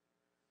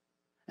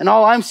 And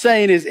all I'm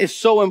saying is it's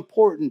so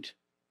important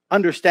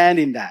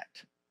understanding that.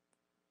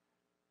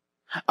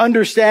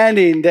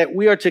 Understanding that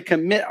we are to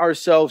commit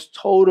ourselves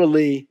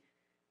totally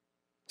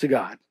to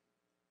God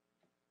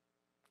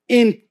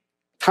in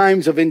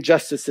times of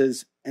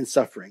injustices and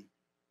suffering.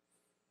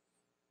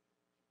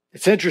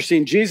 It's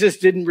interesting, Jesus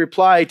didn't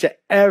reply to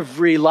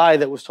every lie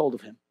that was told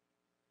of him.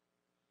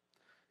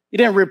 He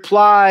didn't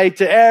reply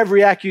to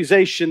every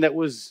accusation that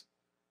was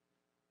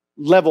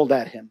leveled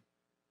at him.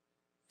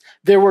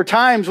 There were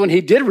times when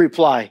he did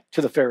reply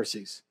to the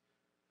Pharisees.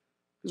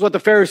 Because what the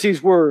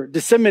Pharisees were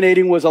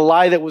disseminating was a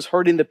lie that was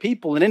hurting the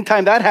people. And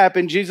anytime that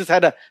happened, Jesus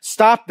had to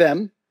stop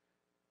them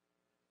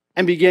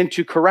and begin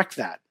to correct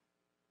that.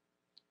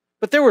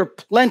 But there were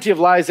plenty of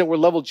lies that were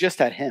leveled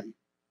just at him.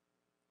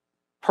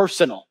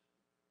 personal.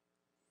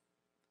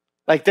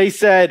 Like they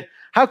said,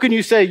 how can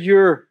you say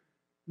you're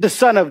the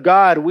son of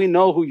God? We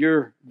know who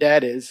your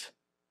dad is.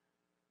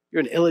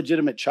 You're an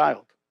illegitimate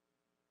child.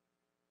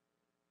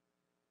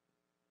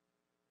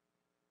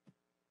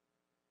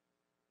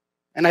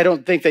 And I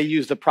don't think they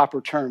use the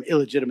proper term,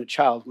 illegitimate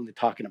child, when they're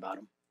talking about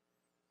him.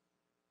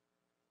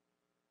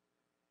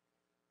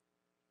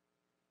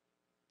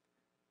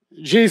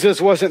 Jesus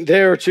wasn't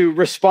there to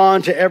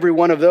respond to every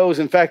one of those.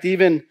 In fact,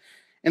 even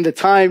in the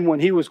time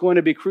when he was going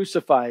to be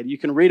crucified, you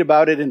can read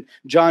about it in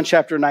John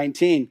chapter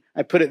 19.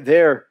 I put it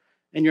there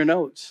in your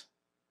notes.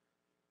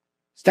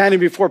 Standing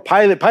before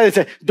Pilate, Pilate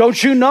said,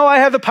 don't you know I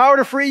have the power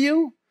to free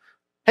you?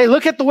 Hey,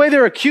 look at the way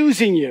they're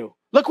accusing you.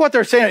 Look what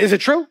they're saying. Is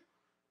it true?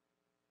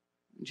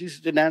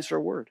 Jesus didn't answer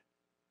a word.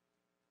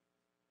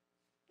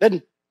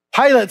 Then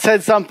Pilate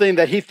said something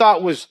that he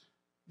thought was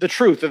the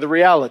truth or the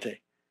reality.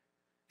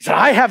 He said,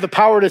 I have the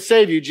power to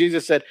save you.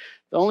 Jesus said,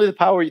 the only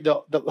power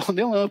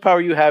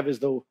you have is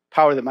the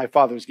power that my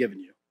Father has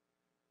given you.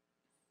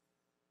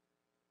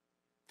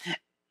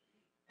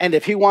 And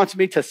if he wants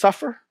me to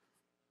suffer,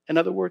 in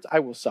other words, I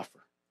will suffer.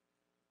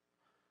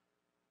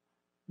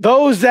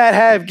 Those that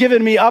have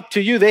given me up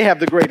to you, they have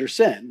the greater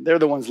sin. They're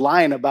the ones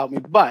lying about me.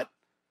 But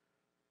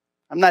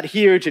I'm not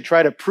here to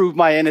try to prove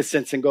my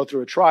innocence and go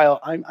through a trial.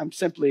 I'm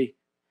simply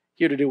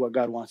here to do what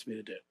God wants me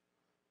to do.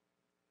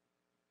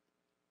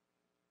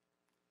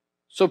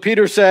 So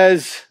Peter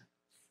says,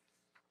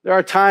 there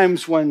are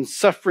times when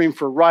suffering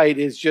for right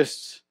is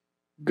just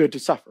good to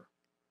suffer.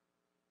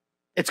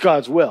 It's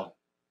God's will.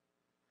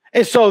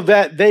 And so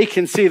that they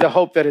can see the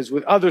hope that is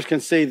with others,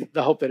 can see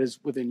the hope that is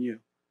within you.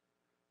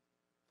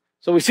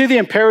 So we see the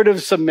imperative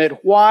to submit.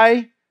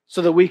 Why?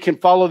 So that we can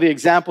follow the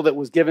example that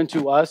was given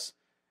to us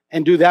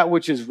and do that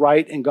which is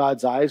right in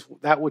God's eyes,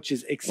 that which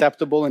is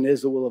acceptable and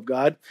is the will of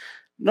God.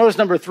 Notice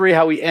number 3,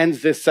 how he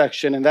ends this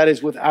section, and that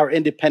is with our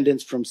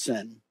independence from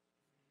sin.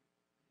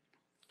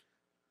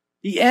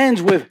 He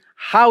ends with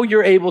how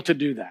you're able to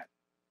do that.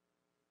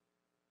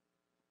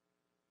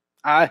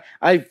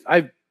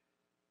 I've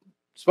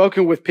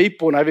spoken with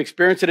people and I've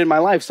experienced it in my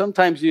life.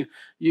 Sometimes you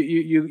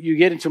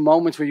get into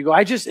moments where you go,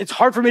 it's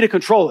hard for me to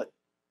control it.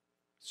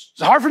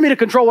 It's hard for me to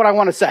control what I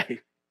want to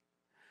say.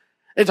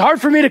 It's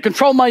hard for me to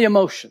control my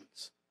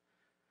emotions.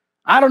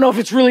 I don't know if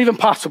it's really even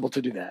possible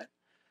to do that.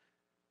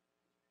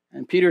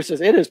 And Peter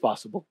says, it is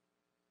possible.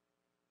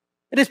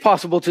 It is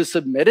possible to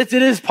submit. It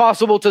is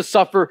possible to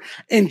suffer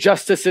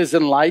injustices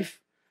in life.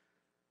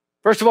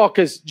 First of all,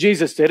 because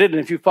Jesus did it, and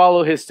if you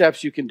follow his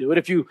steps, you can do it.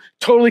 If you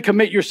totally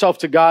commit yourself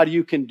to God,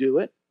 you can do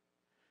it.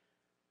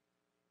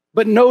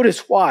 But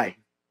notice why.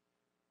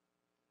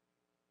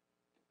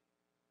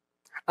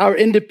 Our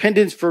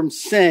independence from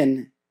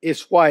sin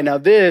is why. Now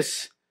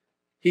this,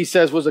 he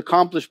says, was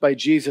accomplished by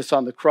Jesus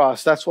on the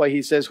cross. That's why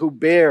he says, who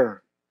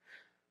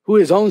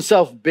his own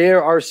self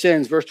bare our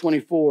sins, verse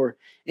 24,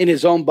 in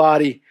his own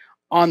body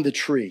on the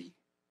tree.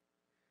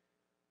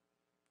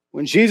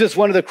 When Jesus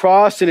went to the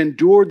cross and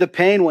endured the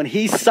pain, when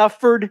he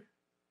suffered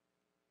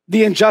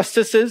the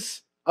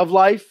injustices of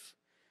life,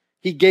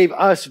 he gave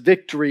us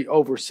victory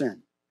over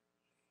sin.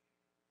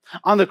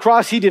 On the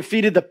cross, he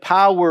defeated the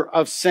power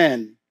of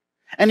sin,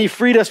 and he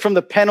freed us from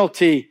the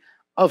penalty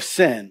of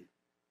sin.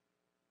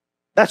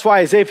 That's why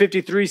Isaiah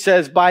 53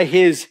 says, by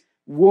his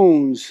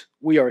wounds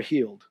we are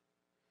healed.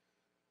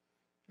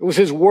 It was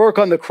his work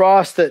on the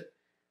cross that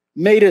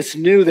made us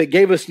new, that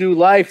gave us new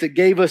life, that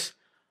gave us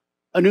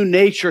a new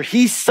nature.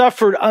 He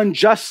suffered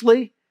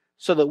unjustly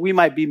so that we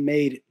might be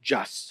made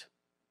just.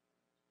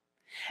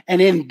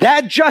 And in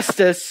that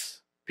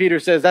justice, Peter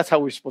says, that's how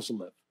we're supposed to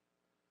live.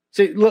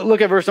 See,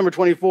 look at verse number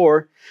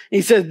 24.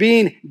 He says,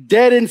 being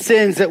dead in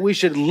sins, that we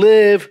should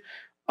live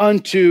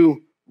unto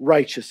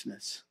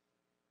righteousness.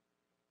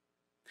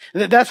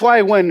 That's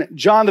why when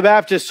John the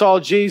Baptist saw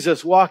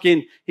Jesus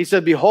walking, he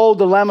said, behold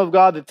the Lamb of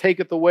God that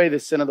taketh away the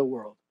sin of the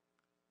world.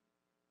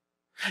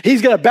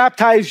 He's going to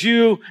baptize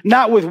you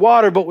not with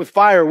water, but with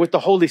fire, with the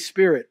Holy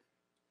Spirit.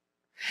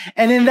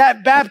 And in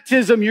that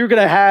baptism, you're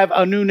going to have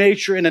a new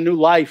nature and a new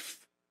life.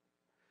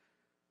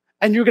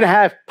 And you're going to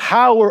have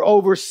power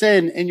over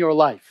sin in your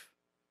life.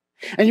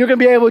 And you're going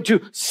to be able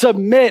to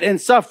submit and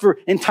suffer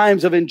in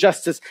times of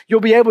injustice. You'll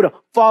be able to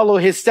follow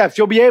his steps.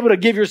 You'll be able to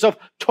give yourself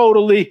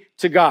totally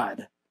to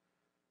God.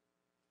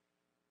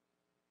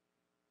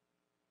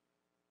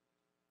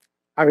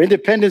 Our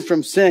independence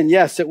from sin,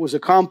 yes, it was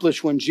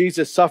accomplished when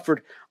Jesus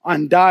suffered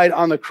and died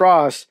on the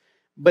cross,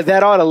 but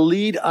that ought to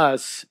lead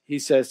us, he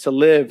says, to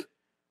live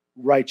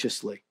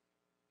righteously.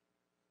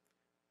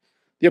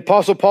 The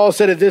Apostle Paul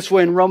said it this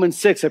way in Romans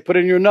 6. I put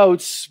it in your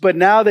notes. But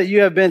now that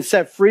you have been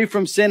set free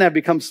from sin, have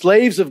become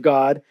slaves of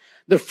God,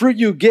 the fruit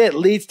you get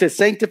leads to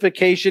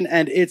sanctification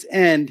and its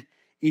end,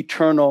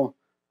 eternal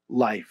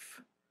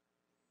life.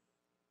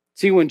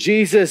 See, when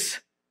Jesus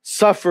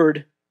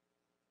suffered,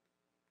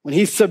 when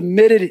he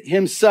submitted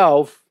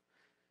himself,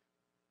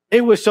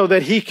 it was so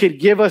that he could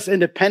give us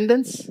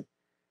independence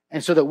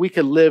and so that we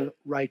could live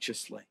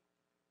righteously.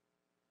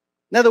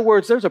 In other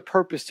words, there's a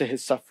purpose to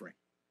his suffering.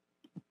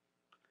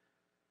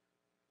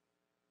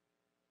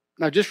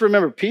 Now just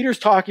remember, Peter's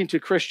talking to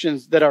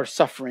Christians that are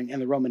suffering in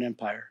the Roman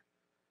Empire.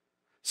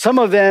 Some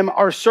of them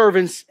are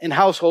servants in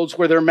households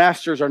where their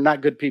masters are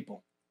not good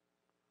people.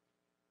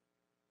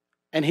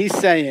 And he's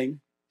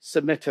saying,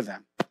 submit to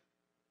them.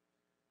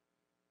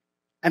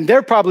 And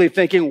they're probably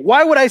thinking,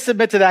 why would I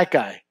submit to that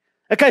guy?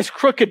 That guy's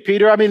crooked,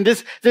 Peter. I mean,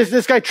 this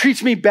guy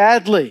treats me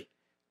badly,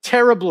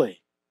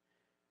 terribly.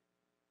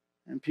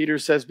 And Peter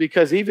says,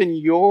 because even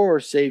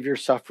your Savior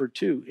suffered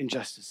too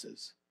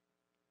injustices.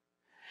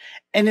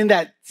 And in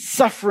that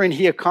suffering,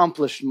 he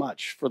accomplished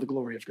much for the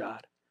glory of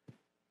God.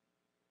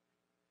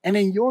 And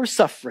in your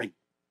suffering,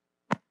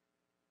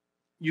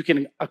 you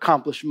can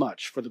accomplish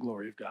much for the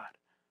glory of God.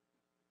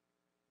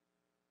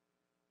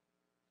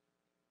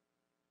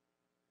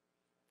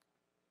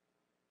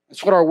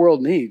 That's what our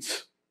world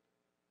needs,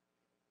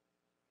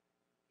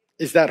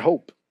 is that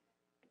hope.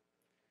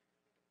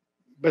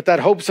 But that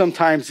hope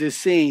sometimes is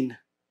seen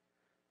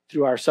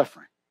through our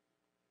suffering.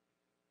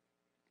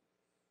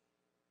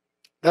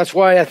 That's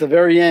why at the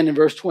very end in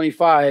verse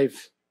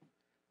 25,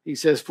 he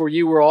says, for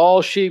you were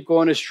all sheep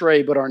going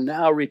astray, but are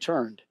now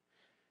returned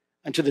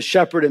unto the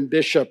shepherd and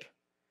bishop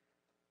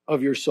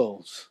of your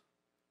souls.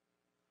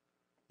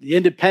 The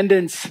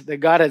independence that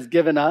God has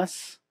given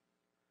us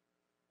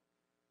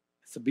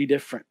is to be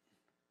different,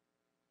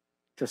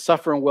 to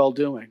suffer in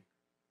well-doing,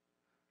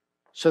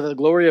 so that the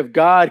glory of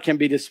God can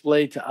be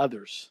displayed to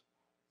others,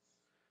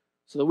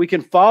 so that we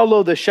can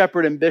follow the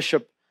shepherd and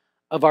bishop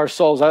of our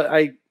souls.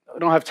 I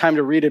don't have time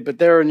to read it, but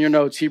there in your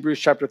notes, Hebrews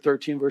chapter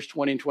 13, verse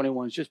 20 and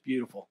 21 is just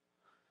beautiful.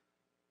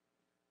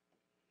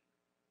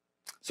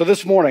 So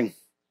this morning,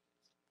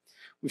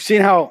 we've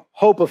seen how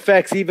hope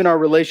affects even our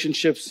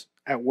relationships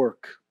at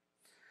work.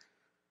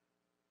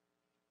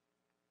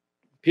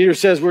 Peter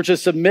says we're to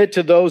submit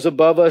to those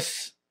above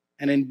us,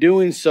 and in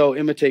doing so,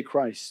 imitate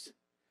Christ.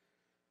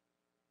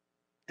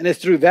 And it's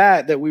through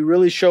that we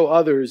really show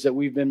others that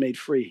we've been made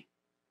free.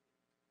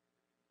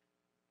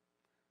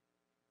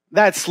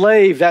 That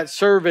slave, that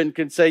servant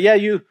can say, yeah,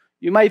 you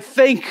might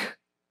think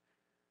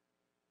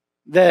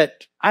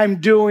that I'm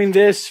doing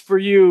this for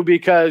you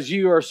because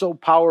you are so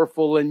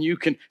powerful and you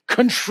can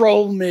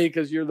control me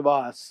because you're the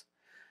boss.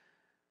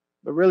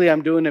 But really,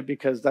 I'm doing it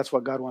because that's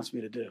what God wants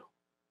me to do.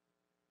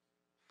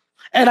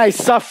 And I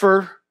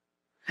suffer,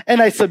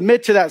 and I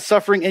submit to that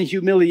suffering and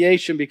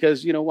humiliation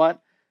because, you know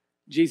what?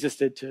 Jesus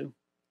did too.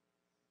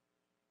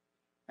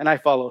 And I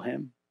follow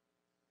him.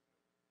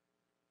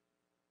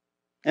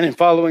 And in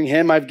following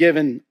him, I've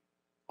given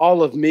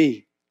all of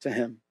me to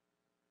him.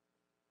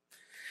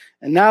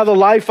 And now the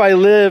life I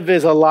live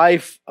is a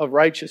life of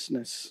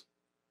righteousness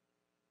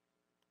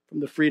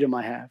from the freedom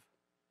I have.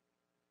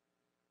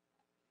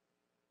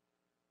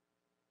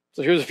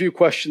 So here's a few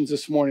questions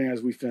this morning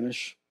as we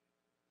finish.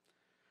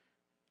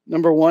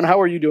 Number one, how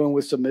are you doing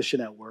with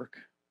submission at work?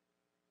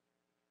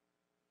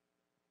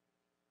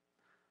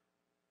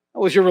 How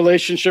was your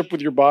relationship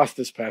with your boss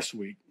this past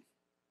week?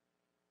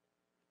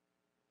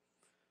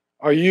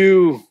 Are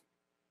you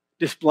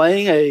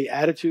displaying an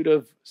attitude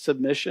of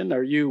submission?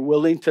 Are you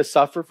willing to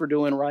suffer for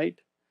doing right?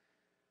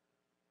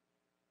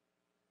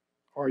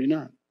 Or are you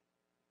not?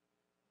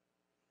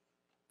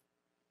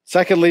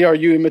 Secondly, are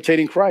you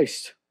imitating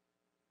Christ?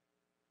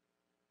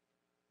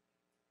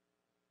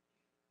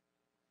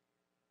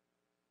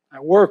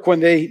 At work,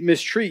 when they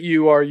mistreat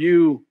you, are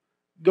you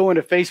going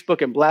to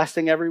Facebook and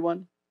blasting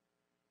everyone?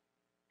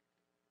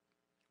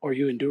 Or are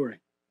you enduring?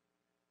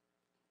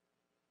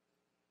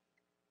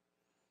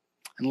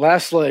 And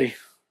lastly,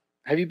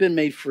 have you been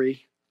made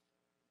free?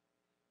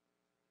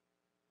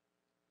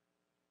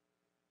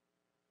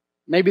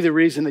 Maybe the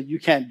reason that you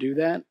can't do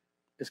that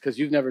is because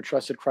you've never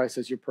trusted Christ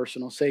as your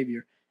personal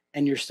Savior,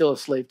 and you're still a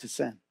slave to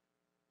sin.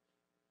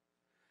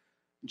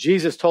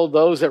 Jesus told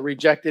those that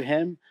rejected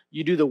him,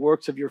 you do the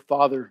works of your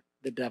father,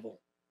 the devil.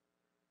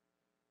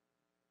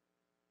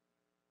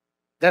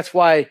 That's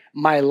why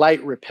my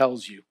light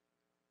repels you.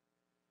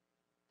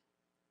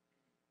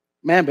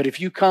 Man, but if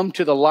you come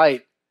to the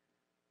light,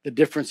 the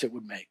difference it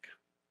would make.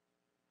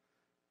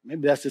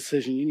 Maybe that's the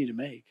decision you need to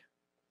make.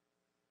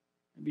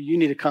 Maybe you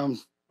need to come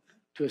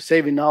to a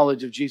saving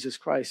knowledge of Jesus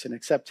Christ and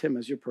accept him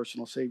as your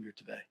personal Savior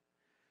today.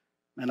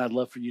 And I'd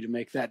love for you to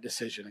make that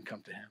decision and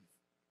come to him.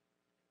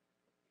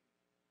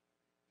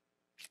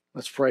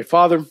 Let's pray.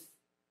 Father,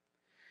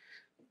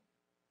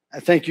 I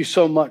thank you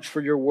so much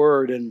for your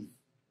word and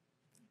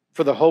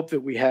for the hope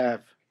that we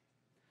have.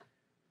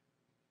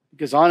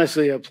 Because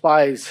honestly, it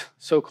applies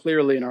so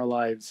clearly in our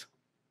lives.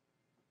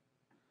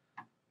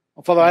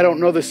 Well, Father, I don't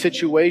know the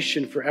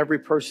situation for every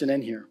person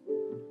in here.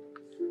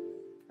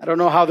 I don't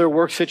know how their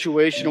work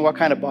situation and what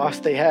kind of boss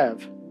they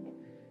have.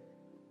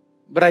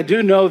 But I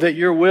do know that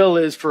your will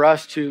is for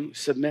us to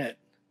submit.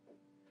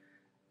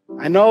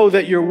 I know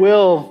that your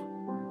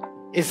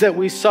will is that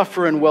we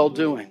suffer in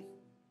well-doing.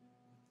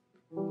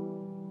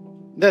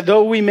 That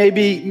though we may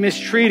be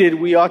mistreated,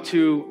 we ought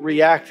to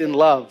react in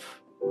love.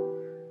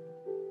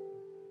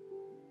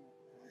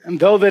 And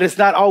though that it's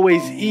not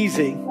always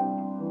easy,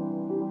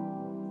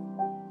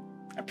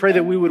 I pray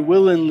that we would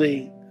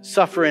willingly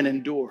suffer and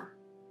endure.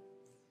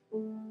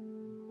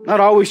 Not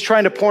always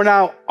trying to point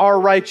out our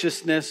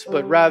righteousness,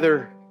 but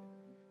rather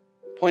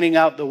pointing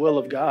out the will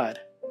of God.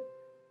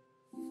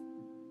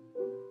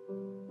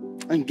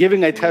 And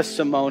giving a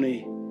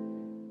testimony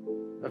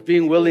of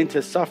being willing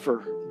to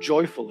suffer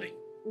joyfully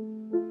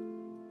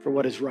for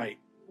what is right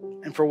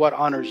and for what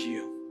honors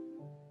you.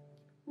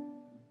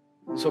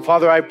 So,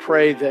 Father, I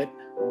pray that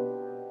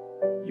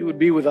you would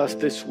be with us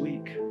this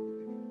week.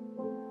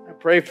 I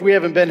pray if we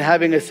haven't been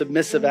having a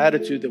submissive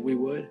attitude that we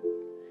would.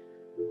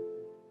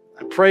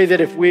 I pray that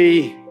if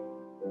we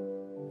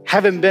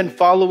haven't been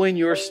following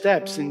your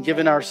steps and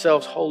giving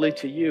ourselves wholly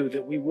to you,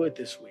 that we would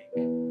this week.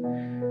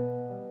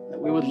 That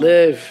we would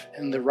live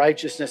in the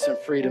righteousness and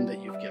freedom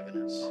that you've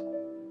given us.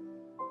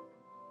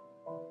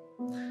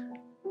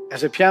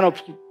 As the piano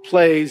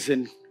plays,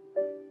 and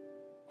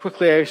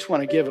quickly, I just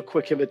want to give a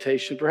quick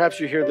invitation. Perhaps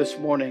you're here this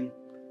morning.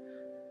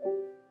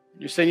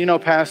 You're saying, you know,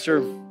 Pastor,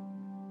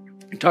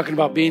 you're talking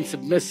about being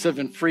submissive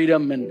and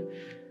freedom. And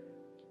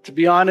to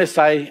be honest,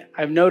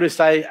 I've noticed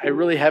I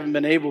really haven't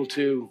been able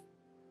to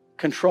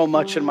control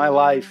much in my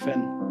life.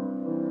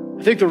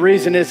 And I think the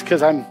reason is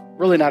because I'm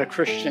really not a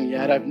Christian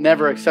yet. I've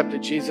never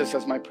accepted Jesus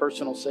as my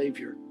personal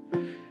Savior.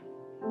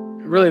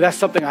 Really, that's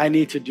something I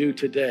need to do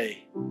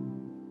today.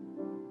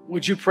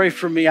 Would you pray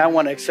for me? I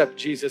want to accept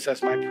Jesus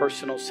as my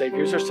personal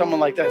Savior. Is there someone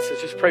like that says,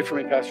 just pray for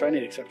me, Pastor. I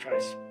need to accept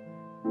Christ.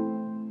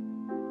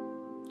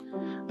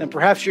 Then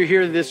perhaps you're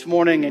here this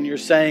morning and you're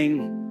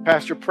saying,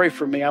 Pastor, pray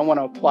for me. I want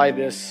to apply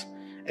this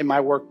in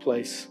my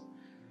workplace.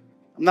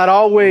 I'm not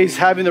always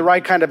having the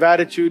right kind of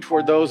attitude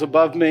toward those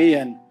above me.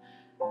 And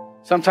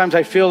sometimes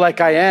I feel like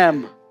I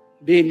am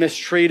being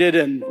mistreated.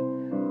 And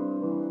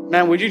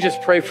man, would you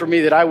just pray for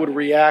me that I would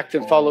react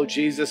and follow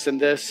Jesus in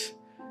this,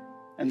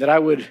 and that I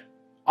would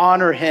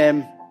honor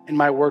him in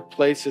my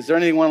workplace? Is there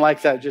anyone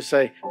like that? Just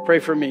say, pray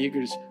for me. You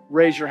can just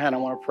raise your hand. I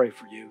want to pray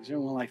for you. Is there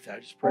anyone like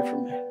that? Just pray for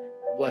me.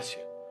 Bless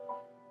you.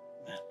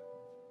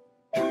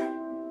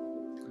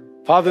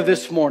 Amen. Father,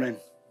 this morning,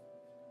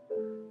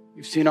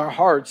 you've seen our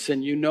hearts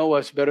and you know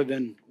us better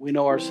than we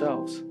know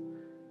ourselves.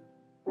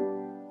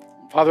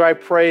 Father, I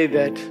pray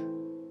that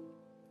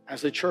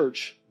as a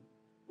church,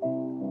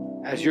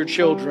 as your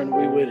children,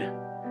 we would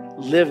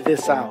live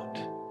this out.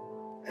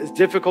 As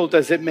difficult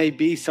as it may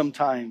be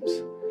sometimes,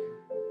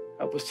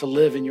 help us to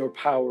live in your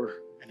power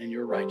and in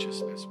your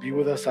righteousness. Be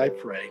with us, I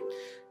pray.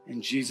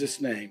 In Jesus'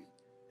 name,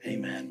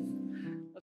 amen.